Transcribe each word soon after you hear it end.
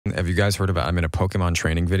Have you guys heard about I'm in a Pokemon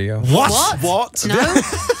training video? What? No.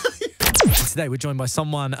 Today we're joined by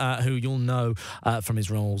someone who you'll know from his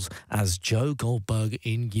roles as Joe Goldberg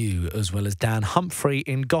in You, as well as Dan Humphrey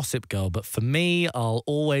in Gossip Girl. But for me, I'll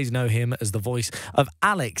always know him as the voice of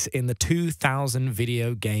Alex in the 2000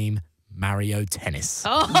 video game Mario Tennis.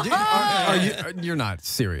 You're not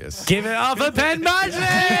serious. Give it up for Penn Badgley!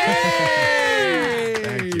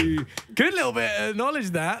 Thank you. Good little bit of knowledge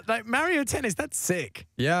that. Like Mario Tennis, that's sick.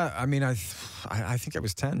 Yeah, I mean, I think I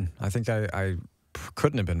was 10. I think I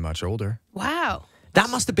couldn't have been much older. Wow. That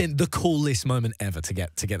must have been the coolest moment ever to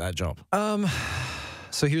get that job.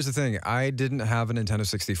 So here's the thing. I didn't have a Nintendo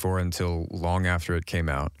 64 until long after it came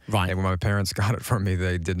out. Right. And when my parents got it for me,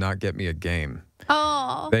 they did not get me a game.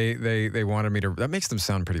 Oh. They wanted me to. That makes them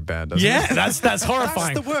sound pretty bad, doesn't it? Yeah, that's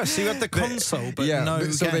horrifying. That's the worst. So you had the console, but no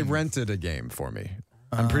so they game. rented a game for me.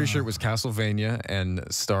 I'm pretty sure it was Castlevania and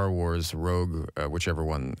Star Wars Rogue, whichever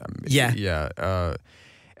one. Yeah. Yeah.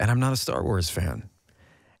 And I'm not a Star Wars fan.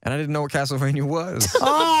 And I didn't know what Castlevania was.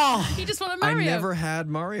 Oh! You just want a Mario. I never had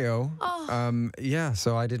Mario. Oh. Yeah,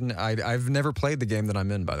 so I didn't. I've never played the game that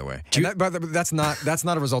I'm in, by the way. But that's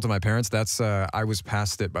not a result of my parents. That's I was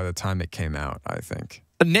past it by the time it came out, I think.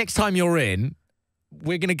 Next time you're in,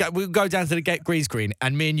 we'll go down to the green screen,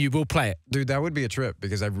 and me and you will play it. Dude, that would be a trip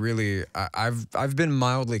because I've been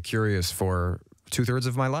mildly curious for 2/3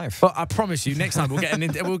 of my life. But I promise you, next time we'll get an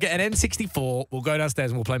N64. We'll go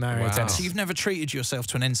downstairs and we'll play Mario Tennis. So you've never treated yourself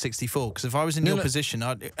to an N64? Because if I was in your position,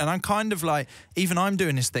 and I'm kind of like, even I'm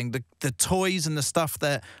doing this thing, the toys and the stuff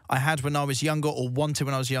that I had when I was younger or wanted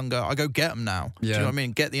when I was younger, I go get them now. Yeah. Do you know what I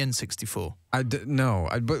mean? Get the N64. No,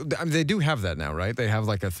 but they do have that now, right? They have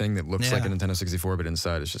like a thing that looks like a Nintendo 64, but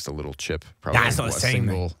inside it's just a little chip. Probably That's not the same.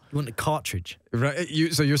 Single. You want a cartridge, right?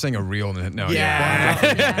 So you're saying a real no?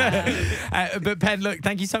 Yeah. But Penn, look,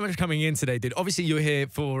 thank you so much for coming in today, dude. Obviously, you're here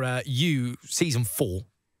for You season 4.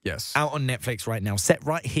 Yes. Out on Netflix right now, set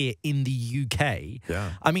right here in the UK.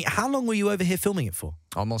 Yeah. I mean, how long were you over here filming it for?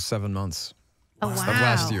 Almost 7 months. Oh, wow. Of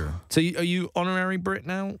last year. So are you honorary Brit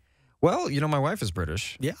now? Well, you know, my wife is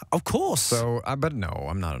British. Yeah, of course. So, but no,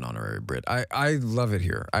 I'm not an honorary Brit. I love it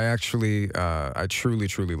here. I actually, I truly,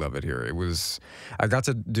 truly love it here. I got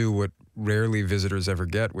to do what rarely visitors ever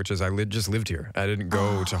get, which is I just lived here. I didn't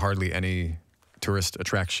go to hardly any tourist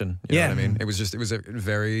attraction. You know what I mean? It was a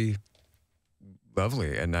very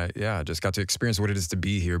lovely, and I just got to experience what it is to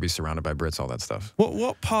be here, be surrounded by Brits, all that stuff.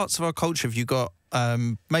 What parts of our culture have you got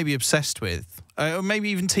maybe obsessed with? Or maybe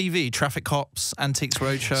even TV, Traffic Cops, Antiques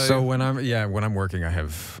Roadshow. So when I'm working, I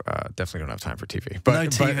have definitely don't have time for TV. But no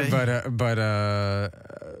TV. But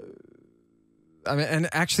I mean, and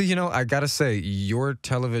actually, you know, I gotta say, your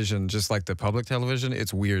television, just like the public television,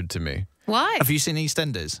 it's weird to me. Why? Have you seen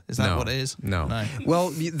EastEnders? Is that what it is? No.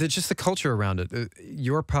 Well, just the culture around it.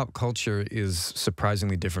 Your pop culture is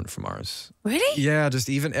surprisingly different from ours. Really? Yeah, just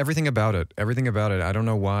even everything about it. Everything about it. I don't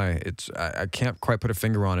know why. I can't quite put a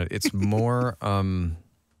finger on it. It's more.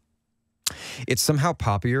 It's somehow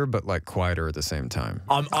poppier, but like quieter at the same time.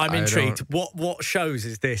 I'm intrigued. What shows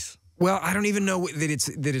is this? Well, I don't even know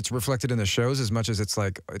that it's reflected in the shows as much as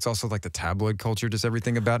it's also like the tabloid culture, just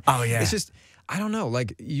everything about. Oh yeah. It's just I don't know.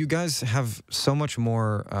 Like you guys have so much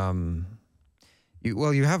more.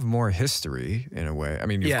 You have more history in a way. I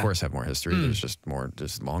mean, you of course have more history. There's just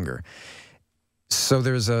longer. So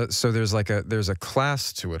there's a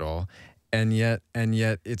class to it all. And yet,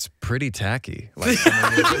 it's pretty tacky. Like, you know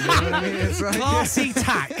what I mean? It's like, classy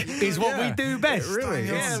tack is what we do best. It really,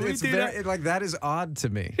 it's very, like that is odd to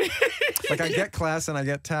me. Like I get class and I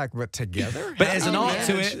get tack, but together. But there's an art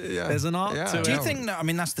to it. Yeah. There's an art to it. Do you think that? I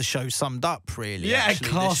mean, that's the show summed up, really. Yeah, actually,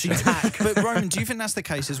 classy tack. But Roman, do you think that's the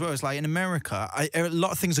case as well? It's like in America, a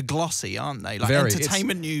lot of things are glossy, aren't they? Like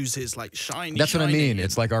entertainment news is like shiny. That's what I mean.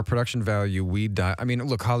 It's like our production value. I mean,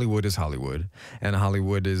 look, Hollywood is Hollywood, and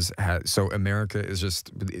Hollywood so America is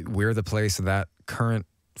just, we're the place that current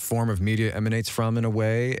form of media emanates from in a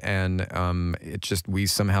way, and we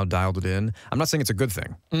somehow dialed it in. I'm not saying it's a good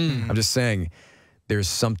thing. I'm just saying there's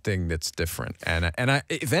something that's different, and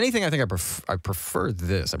if anything, I think I prefer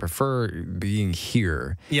this. I prefer being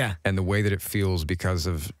here, and the way that it feels, because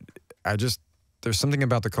of there's something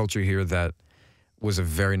about the culture here that was a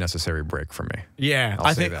very necessary break for me. Yeah,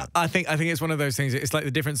 I think it's one of those things. It's like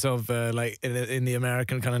the difference of like in the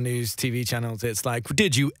American kind of news TV channels. It's like,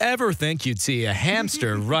 did you ever think you'd see a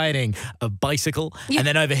hamster riding a bicycle? And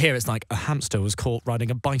then over here, it's like a hamster was caught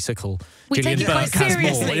riding a bicycle. We take it quite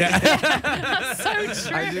seriously. That's so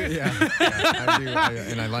true. I do, I do,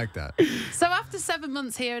 and I like that. So after 7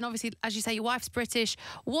 months here, and obviously, as you say, your wife's British.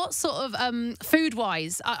 What sort of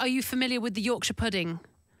food-wise are you familiar with the Yorkshire pudding?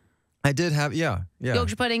 I did have, yeah.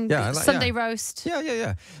 Yorkshire pudding, Yeah, Sunday roast.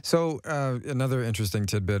 Yeah. So another interesting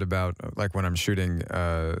tidbit about like when I'm shooting,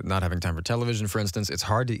 not having time for television, for instance, it's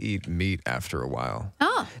hard to eat meat after a while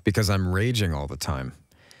because I'm raging all the time,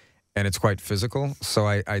 and it's quite physical. So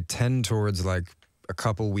I tend towards like a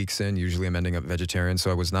couple weeks in, usually I'm ending up vegetarian. So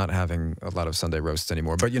I was not having a lot of Sunday roasts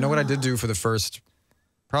anymore. But you know what I did do for the first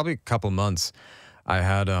probably couple months? I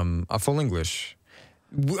had a full English.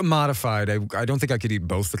 Modified. I don't think I could eat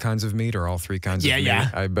both the kinds of meat or all three kinds of meat.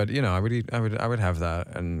 Yeah. But you know, I would have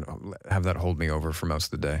that and have that hold me over for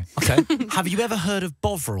most of the day. Okay. Have you ever heard of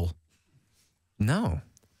Bovril? No.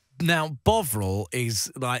 Now Bovril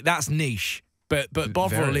is like that's niche, but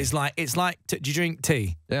Bovril is like it's like. Do you drink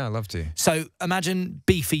tea? Yeah, I love tea. So imagine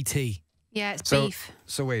beefy tea. Yeah, it's beef.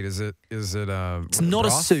 So wait, is it? It's not broth?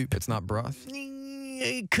 a soup. It's not broth.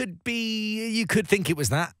 It could be. You could think it was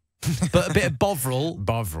that. But a bit of Bovril.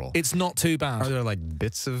 Bovril. It's not too bad. Are there like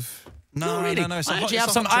bits of? No, really. no. I actually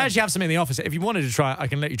have some in the office. If you wanted to try it, I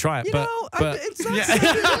can let you try it.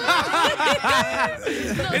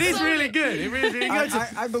 It is really good. It really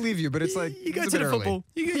I believe you, but it's like you go to the football.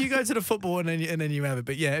 You go to the football and then you have it.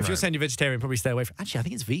 But yeah, if you're saying you're vegetarian, probably stay away from. Actually, I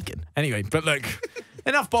think it's vegan. Anyway, but look,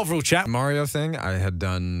 enough Bovril chat. Mario thing I had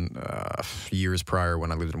done years prior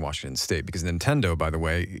when I lived in Washington State, because Nintendo, by the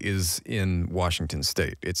way, is in Washington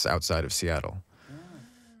State. It's outside of Seattle.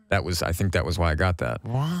 I think that was why I got that.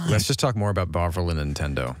 Right. Let's just talk more about Bovril and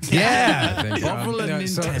Nintendo. Yeah, Bovril and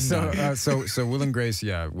Nintendo. So Will and Grace,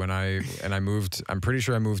 yeah. When I moved, I'm pretty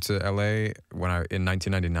sure I moved to LA in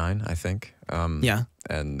 1999, I think. Yeah.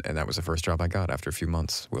 And that was the first job I got after a few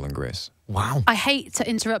months. Will and Grace. Wow. I hate to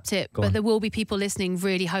interrupt it, but there will be people listening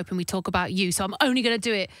really hoping we talk about you. So I'm only going to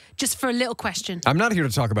do it just for a little question. I'm not here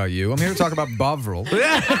to talk about you. I'm here to talk about Bovril.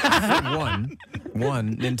 One.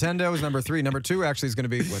 Nintendo is number 3. Number 2 actually is going to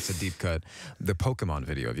be, what's a deep cut? The Pokémon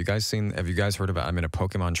video. Have you guys heard about, I'm in a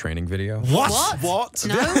Pokemon training video? What?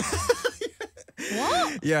 No.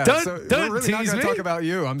 What? Yeah, don't we're really not tease going me. to talk about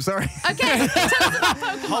you. I'm sorry. Okay.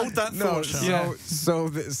 Hold that thought.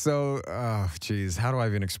 Geez, how do I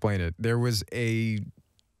even explain it? There was when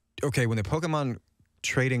the Pokemon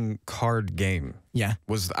trading card game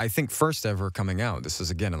was, I think, first ever coming out. This is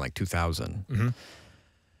again in like 2000. Mm-hmm.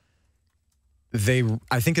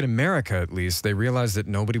 I think in America at least, they realized that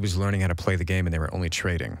nobody was learning how to play the game and they were only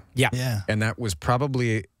trading. Yeah. And that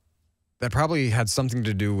probably had something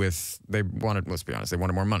to do with, let's be honest, they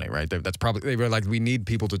wanted more money, right? They were like, we need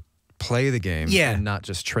people to play the game and not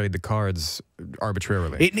just trade the cards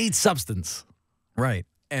arbitrarily. It needs substance. Right.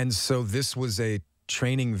 And so this was a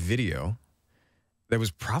training video that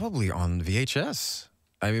was probably on VHS.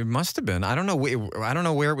 I mean, it must have been. I don't know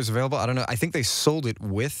where it was available. I don't know. I think they sold it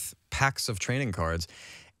with packs of training cards.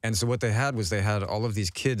 And so what they had was all of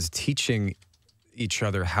these kids teaching each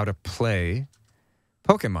other how to play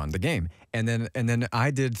Pokemon, the game. And then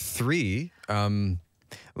I did 3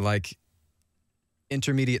 like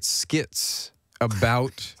intermediate skits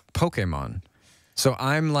about Pokemon. So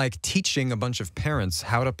I'm like teaching a bunch of parents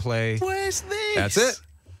how to play. Where's this?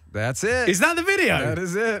 That's it. Is that the video? That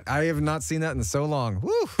is it. I have not seen that in so long.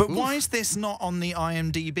 Woo, but why is this not on the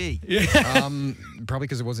IMDb? Probably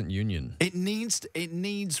because it wasn't union. It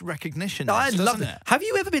needs recognition. I love it. it. Have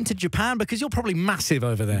you ever been to Japan? Because you're probably massive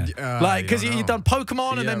over there. Because you've done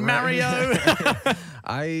Pokemon and then Mario.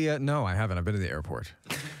 No, I haven't. I've been to the airport.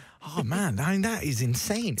 Oh man, I mean, that is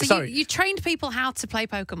insane. So you trained people how to play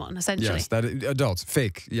Pokemon, essentially. Yes, adults,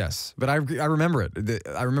 fake, yes. But I remember it.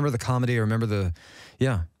 I remember the comedy. I remember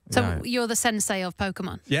So you're the sensei of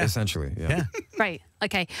Pokemon? Yeah. Essentially, yeah. Great,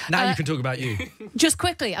 okay. Now you can talk about you. Just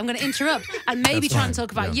quickly, I'm going to interrupt and maybe try and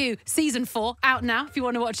talk about you. Season 4, out now if you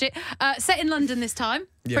want to watch it. Set in London this time.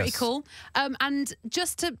 Yes. Pretty cool. And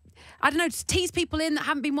just to, I don't know, to tease people in that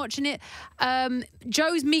haven't been watching it,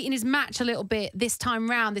 Joe's meeting his match a little bit this time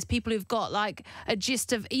round. There's people who've got like a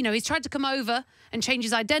gist of, he's tried to come over and change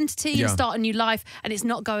his identity and start a new life, and it's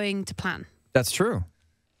not going to plan. That's true.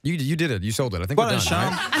 You did it. You sold it. I think we're done.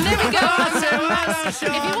 Sean. And there we go. If you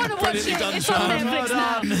want to watch it, it's on Netflix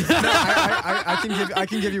now. I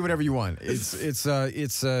can give you whatever you want.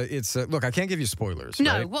 Look, I can't give you spoilers.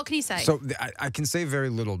 No, right? what can you say? So I can say very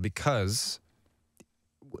little because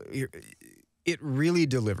it really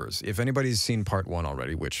delivers. If anybody's seen part 1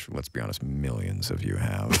 already, which, let's be honest, millions of you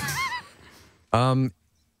have, I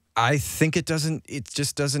think it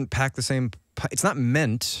just doesn't pack the same. It's not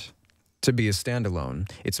meant to be a standalone.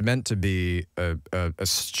 It's meant to be a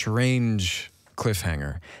strange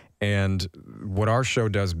cliffhanger. And what our show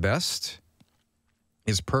does best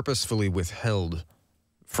is purposefully withheld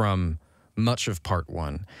from much of part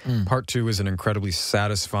 1. Part 2 is an incredibly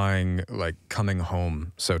satisfying, like, coming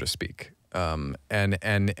home, so to speak. And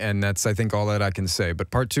that's, I think, all that I can say.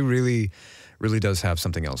 But part 2 really does have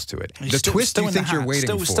something else to it. The twist you think you're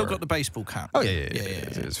waiting for. Still got the baseball cap. Oh yeah.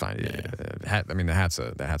 It's fine. Yeah. I mean, the hat's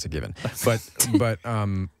a given.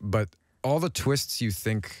 But all the twists you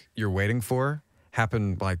think you're waiting for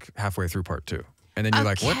happen like halfway through part 2. And then you're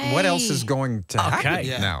like, what else is going to happen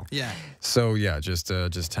now? Yeah. So yeah, just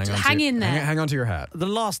hang in there. Hang on to your hat. The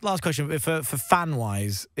last question for fan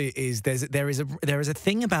wise is there is a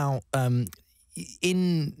thing about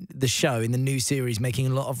in the show, in the new series, making a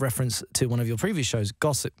lot of reference to one of your previous shows,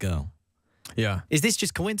 Gossip Girl. Yeah. Is this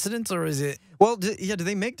just coincidence or is it? Well, do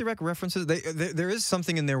they make direct references? There is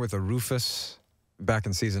something in there with a Rufus back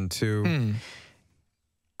in season 2.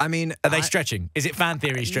 I mean, are they stretching? Is it fan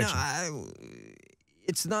theory stretching?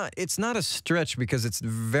 No, it's not a stretch because it's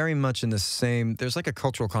very much in the same. There's like a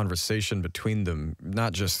cultural conversation between them,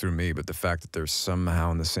 not just through me, but the fact that they're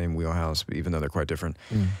somehow in the same wheelhouse, even though they're quite different.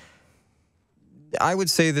 I would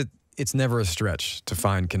say that it's never a stretch to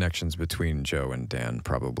find connections between Joe and Dan,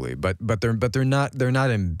 probably, but they're not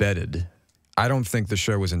embedded. I don't think the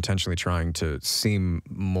show was intentionally trying to seem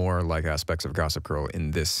more like aspects of Gossip Girl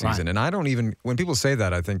in this season, and I don't even. When people say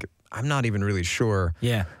that, I think I'm not even really sure.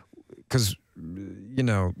 Yeah, because you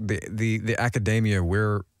know the academia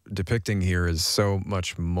we're depicting here is so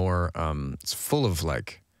much more. It's full of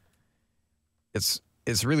like. It's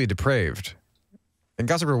really depraved. And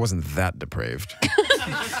Gossip Girl wasn't that depraved.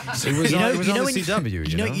 It was on the CW,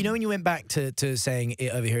 you know when you went back to saying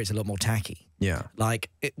it over here, it's a lot more tacky. Yeah. Like,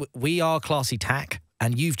 we are classy tack,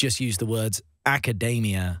 and you've just used the words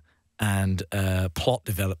academia and plot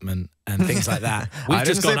development and things like that. We've I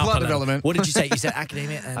just didn't gone say up plot a level. development. What did you say? You said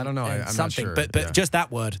academia and I don't know. and I'm something. not sure. But just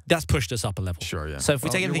that word, that's pushed us up a level. Sure, yeah. So if we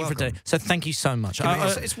take anything from today, so thank you so much.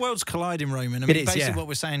 It's worlds colliding, Roman. I mean, basically what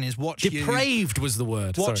we're saying is watch depraved was the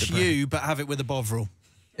word. Watch you, but have it with a Bovril.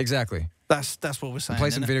 Exactly. That's what we're saying. Play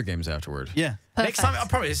some video games afterward. Yeah. Perfect. Next time, I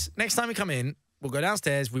promise, next time we come in, we'll go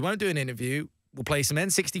downstairs, we won't do an interview, we'll play some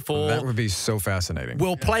N64. That would be so fascinating.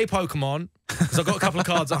 We'll play Pokemon, because I've got a couple of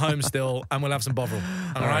cards at home still, and we'll have some Bovril.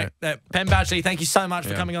 All right? Penn Badgley, thank you so much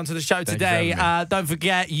for coming on to the show today. Don't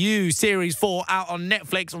forget, Series 4 out on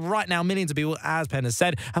Netflix right now. Millions of people, as Penn has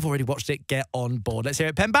said, have already watched it. Get on board. Let's hear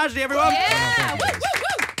it. Penn Badgley, everyone. Yeah. Woo, woo,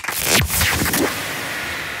 woo.